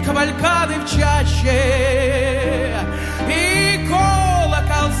и кавалькады в чаще, и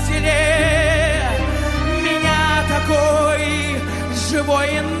колокол в селе меня такой живой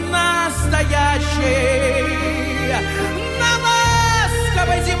и настоящий на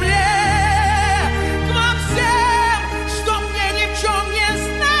ласковой земле.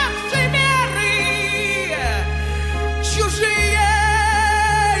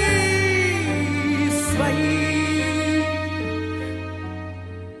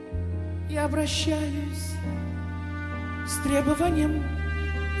 Обращаюсь с требованием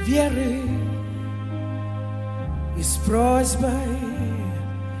веры и с просьбой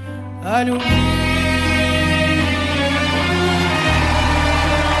о любви.